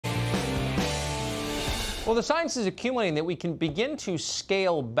Well, the science is accumulating that we can begin to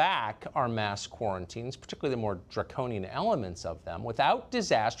scale back our mass quarantines, particularly the more draconian elements of them, without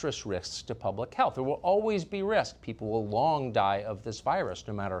disastrous risks to public health. There will always be risk. People will long die of this virus,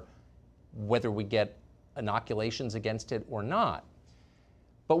 no matter whether we get inoculations against it or not.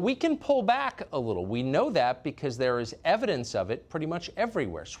 But we can pull back a little. We know that because there is evidence of it pretty much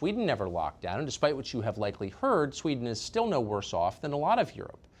everywhere. Sweden never locked down, and despite what you have likely heard, Sweden is still no worse off than a lot of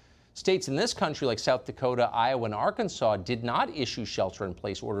Europe. States in this country like South Dakota, Iowa, and Arkansas did not issue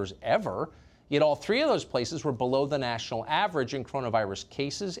shelter-in-place orders ever, yet all three of those places were below the national average in coronavirus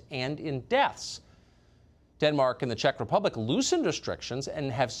cases and in deaths. Denmark and the Czech Republic loosened restrictions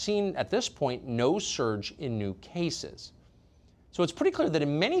and have seen, at this point, no surge in new cases. So it's pretty clear that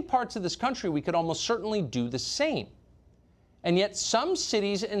in many parts of this country, we could almost certainly do the same. And yet some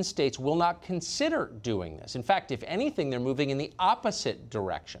cities and states will not consider doing this. In fact, if anything, they're moving in the opposite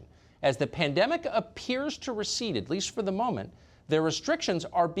direction. As the pandemic appears to recede, at least for the moment, their restrictions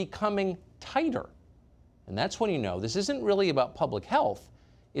are becoming tighter. And that's when you know this isn't really about public health.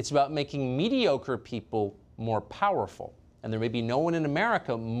 It's about making mediocre people more powerful. And there may be no one in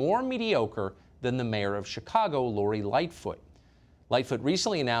America more mediocre than the mayor of Chicago, Lori Lightfoot. Lightfoot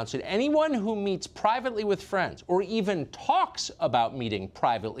recently announced that anyone who meets privately with friends or even talks about meeting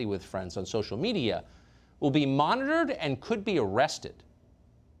privately with friends on social media will be monitored and could be arrested.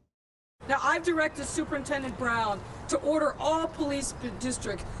 Now, I've directed Superintendent Brown to order all police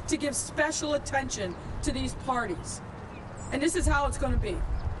districts to give special attention to these parties. And this is how it's going to be.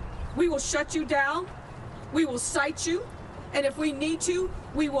 We will shut you down, we will cite you, and if we need to,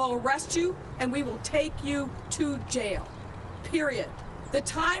 we will arrest you and we will take you to jail. Period. The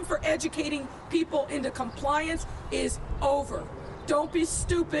time for educating people into compliance is over. Don't be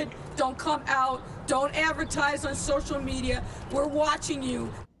stupid. Don't come out. Don't advertise on social media. We're watching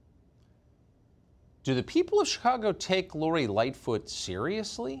you. Do the people of Chicago take Lori Lightfoot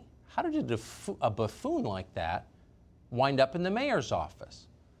seriously? How did a buffoon like that wind up in the mayor's office?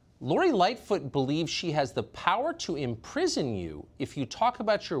 Lori Lightfoot believes she has the power to imprison you if you talk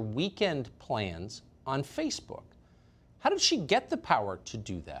about your weekend plans on Facebook. How did she get the power to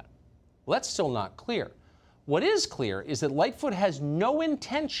do that? Well, that's still not clear. What is clear is that Lightfoot has no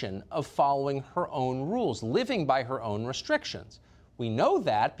intention of following her own rules, living by her own restrictions. We know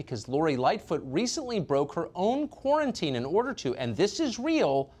that because Lori Lightfoot recently broke her own quarantine in order to, and this is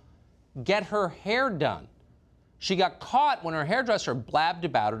real, get her hair done. She got caught when her hairdresser blabbed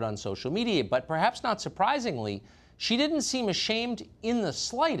about it on social media, but perhaps not surprisingly, she didn't seem ashamed in the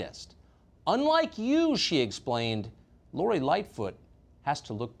slightest. Unlike you, she explained, Lori Lightfoot has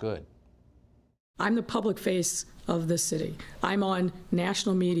to look good. I'm the public face of this city. I'm on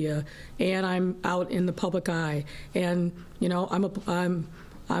national media, and I'm out in the public eye. And you know, I'm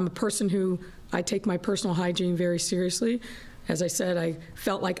a person who I take my personal hygiene very seriously. As I said, I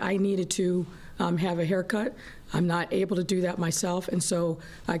felt like I needed to have a haircut. I'm not able to do that myself, and so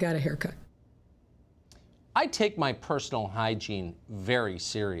I got a haircut. I take my personal hygiene very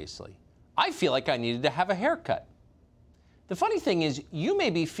seriously. I feel like I needed to have a haircut. The funny thing is, you may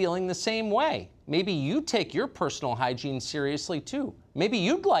be feeling the same way. Maybe you take your personal hygiene seriously, too. Maybe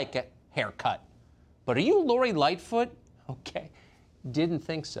you'd like a haircut. But are you Lori Lightfoot? Okay, didn't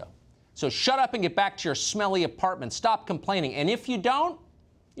think so. So shut up and get back to your smelly apartment. Stop complaining. And if you don't,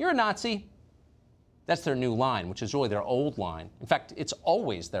 you're a Nazi. That's their new line, which is really their old line. In fact, it's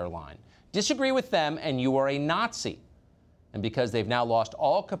always their line. Disagree with them and you are a Nazi. And because they've now lost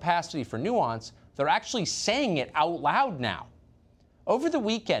all capacity for nuance, they're actually saying it out loud now. Over the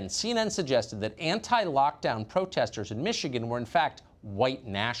weekend, CNN suggested that anti-lockdown protesters in Michigan were in fact white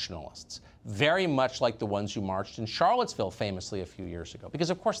nationalists, very much like the ones who marched in Charlottesville famously a few years ago, because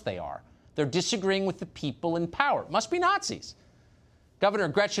of course they are. They're disagreeing with the people in power. Must be Nazis. Governor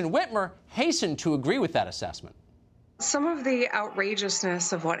Gretchen Whitmer hastened to agree with that assessment. Some of the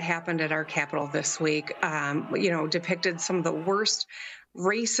outrageousness of what happened at our Capitol this week, depicted some of the worst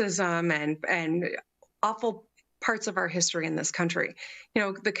racism and awful parts of our history in this country. You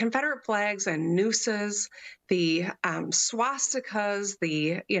know, the Confederate flags and nooses, the swastikas,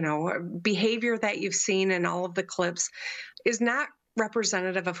 the, behavior that you've seen in all of the clips is not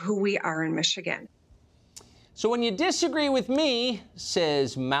representative of who we are in Michigan. So when you disagree with me,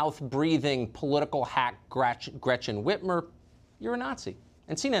 says mouth-breathing political hack Gretchen Whitmer, you're a Nazi.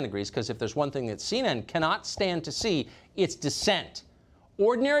 And CNN agrees, because if there's one thing that CNN cannot stand to see, it's dissent.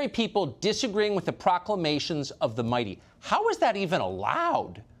 Ordinary people disagreeing with the proclamations of the mighty. How is that even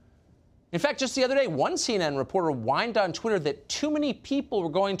allowed? In fact, just the other day, one CNN reporter whined on Twitter that too many people were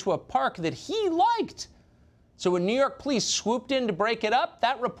going to a park that he liked. So when New York police swooped in to break it up,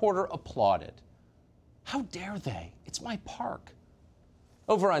 that reporter applauded. How dare they? It's my park.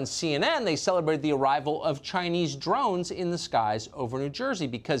 Over on CNN, they celebrated the arrival of Chinese drones in the skies over New Jersey,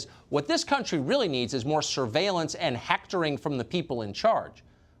 because what this country really needs is more surveillance and hectoring from the people in charge.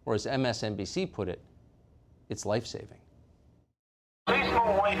 Or as MSNBC put it, it's life-saving. Please move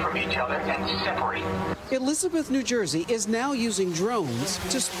away from each other and separate. Elizabeth, New Jersey is now using drones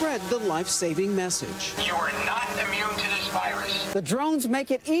to spread the life-saving message. You are not immune to this virus. The drones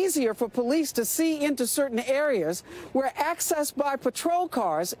make it easier for police to see into certain areas where access by patrol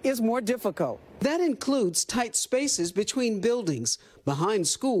cars is more difficult. That includes tight spaces between buildings, behind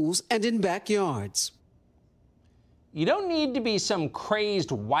schools, and in backyards. You don't need to be some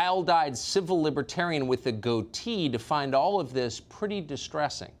crazed, wild-eyed civil libertarian with a goatee to find all of this pretty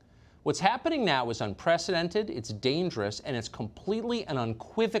distressing. What's happening now is unprecedented, it's dangerous, and it's completely and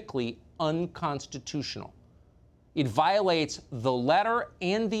unequivocally unconstitutional. It violates the letter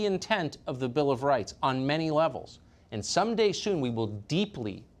and the intent of the Bill of Rights on many levels. And someday soon we will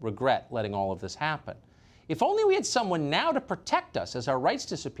deeply regret letting all of this happen. If only we had someone now to protect us as our rights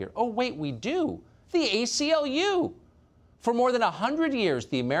disappear. Oh, wait, we do. The ACLU. For more than 100 years,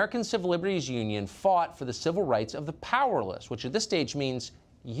 the American Civil Liberties Union fought for the civil rights of the powerless, which at this stage means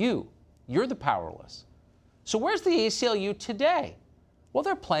you. You're the powerless. So where's the ACLU today? Well,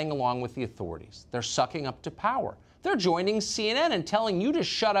 they're playing along with the authorities. They're sucking up to power. They're joining CNN and telling you to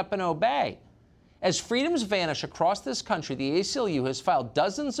shut up and obey. As freedoms vanish across this country, the ACLU has filed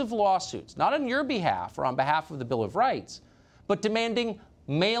dozens of lawsuits, not on your behalf or on behalf of the Bill of Rights, but demanding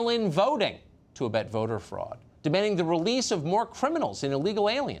mail-in voting to abet voter fraud, demanding the release of more criminals and illegal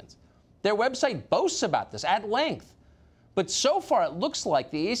aliens. Their website boasts about this at length. But so far, it looks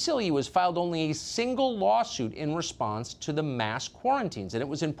like the ACLU has filed only a single lawsuit in response to the mass quarantines, and it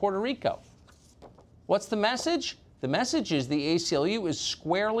was in Puerto Rico. What's the message? The message is the ACLU is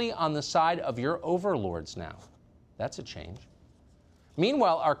squarely on the side of your overlords now. That's a change.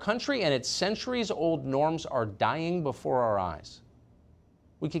 Meanwhile, our country and its centuries-old norms are dying before our eyes.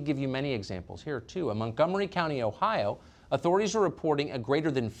 We could give you many examples here, too. In Montgomery County, Ohio, authorities are reporting a greater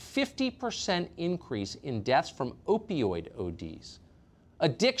than 50% increase in deaths from opioid ODs.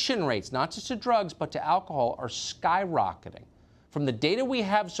 Addiction rates, not just to drugs, but to alcohol, are skyrocketing. From the data we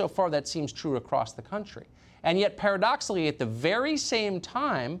have so far, that seems true across the country. And yet, paradoxically, at the very same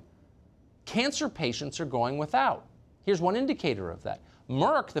time, cancer patients are going without. Here's one indicator of that.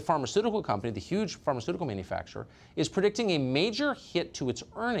 Merck, the pharmaceutical company, the huge pharmaceutical manufacturer, is predicting a major hit to its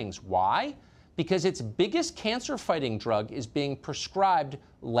earnings. Why? Because its biggest cancer-fighting drug is being prescribed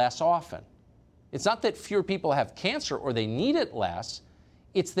less often. It's not that fewer people have cancer or they need it less.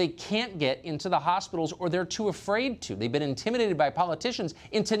 It's they can't get into the hospitals or they're too afraid to. They've been intimidated by politicians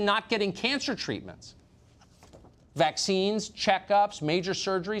into not getting cancer treatments. Vaccines, checkups, major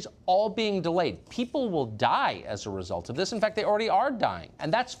surgeries, all being delayed. People will die as a result of this. In fact, they already are dying,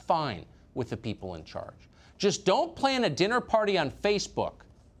 and that's fine with the people in charge. Just don't plan a dinner party on Facebook.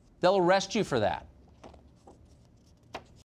 They'll arrest you for that.